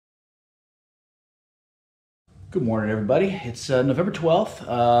Good morning, everybody. It's November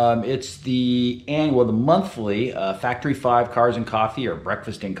 12th. It's the monthly Factory 5 Cars and Coffee, or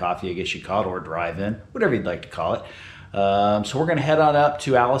Breakfast and Coffee, I guess you call it, or drive-in, whatever you'd like to call it. So we're going to head on up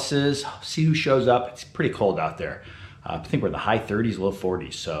to Alice's, see who shows up. It's pretty cold out there. I think we're in the high 30s, low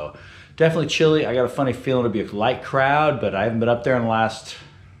 40s, so definitely chilly. I got a funny feeling it'll be a light crowd, but I haven't been up there in the last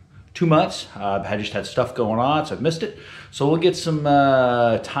 2 months. I just had stuff going on, so I've missed it. So we'll get some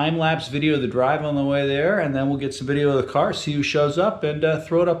time-lapse video of the drive on the way there, and then we'll get some video of the car, see who shows up, and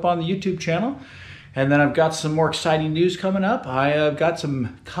throw it up on the YouTube channel. And then I've got some more exciting news coming up. I've got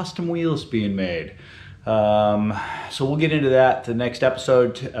some custom wheels being made. So we'll get into that the next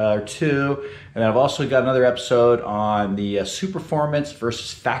episode or two. And then I've also got another episode on the Superformance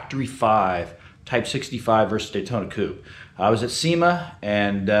versus Factory 5 Type 65 versus Daytona Coupe. I was at SEMA,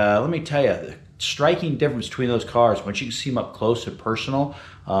 and let me tell you, the striking difference between those cars, once you can see them up close and personal,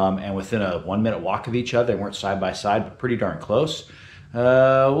 and within a 1 minute walk of each other. They weren't side by side, but pretty darn close.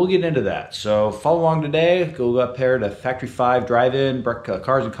 We'll get into that. So follow along today. Go up there to Factory 5 Drive-In,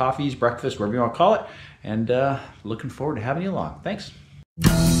 Cars and Coffees, breakfast, whatever you want to call it. And looking forward to having you along. Thanks.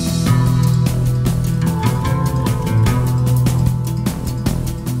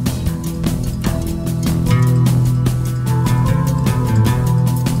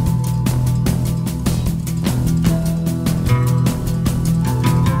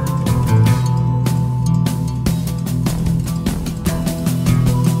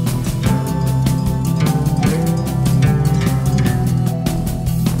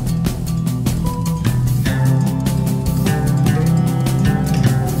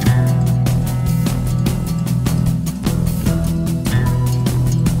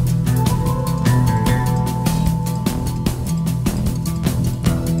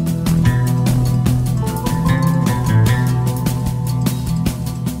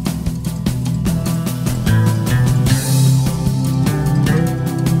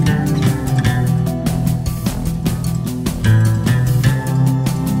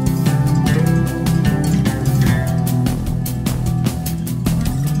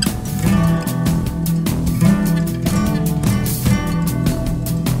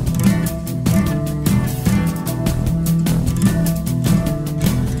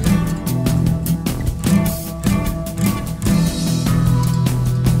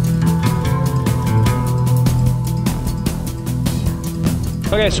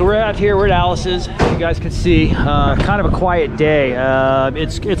 Okay, so we're out here, we're at Alice's. You guys can see, kind of a quiet day.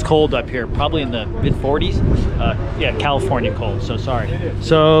 It's cold up here, probably in the mid-40s. Yeah, California cold, so sorry.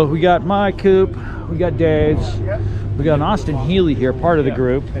 So we got my coupe, we got Dave's, we got an Austin Healey here, part of the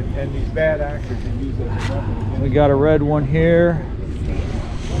group. And these bad actors use it as a weapon. We got a red one here.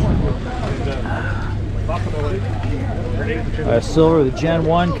 Silver, the Gen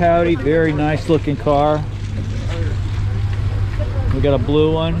 1 Coyote, very nice looking car. We got a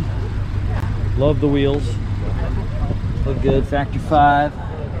blue one. Love the wheels. Look good. Factory 5.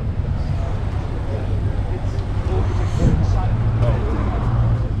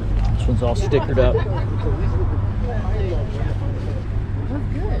 This one's all stickered up. That's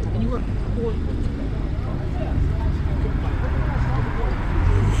good. And you work for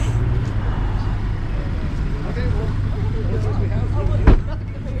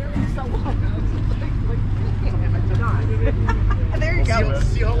there you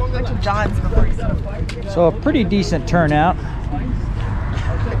go. Bunch of Johns before you start. So a pretty decent turnout.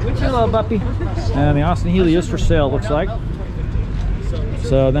 Hello, Buppy. And the Austin Healey is for sale, looks like.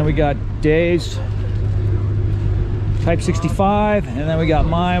 So then we got Dave's Type 65, and then we got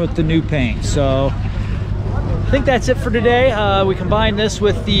mine with the new paint. So I think that's it for today. We combined this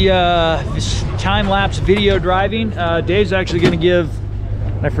with the this time-lapse video driving. Dave's actually going to give,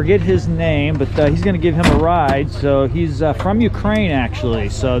 I forget his name, but he's going to give him a ride. So he's from Ukraine, actually.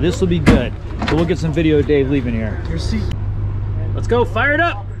 So this will be good. So we'll get some video of Dave leaving here. Let's go, fire it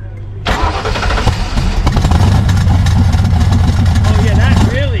up. Oh yeah, that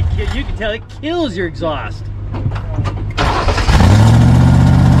really, you can tell it kills your exhaust.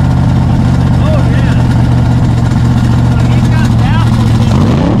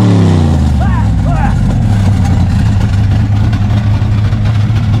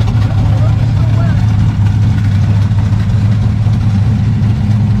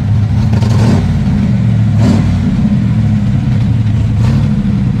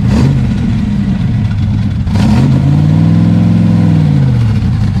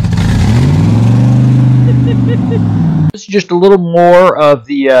 This is just a little more of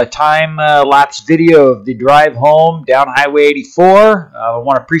the time-lapse video of the drive home down Highway 84. I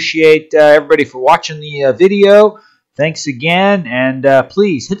want to appreciate everybody for watching the video. Thanks again, and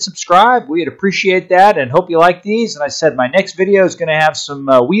please hit subscribe. We'd appreciate that, and hope you like these. And I said my next video is going to have some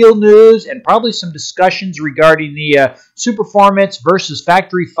wheel news and probably some discussions regarding the Superformance versus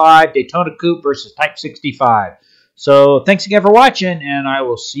Factory 5 Daytona Coupe versus Type 65. So thanks again for watching, and I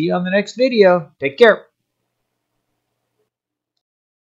will see you on the next video. Take care.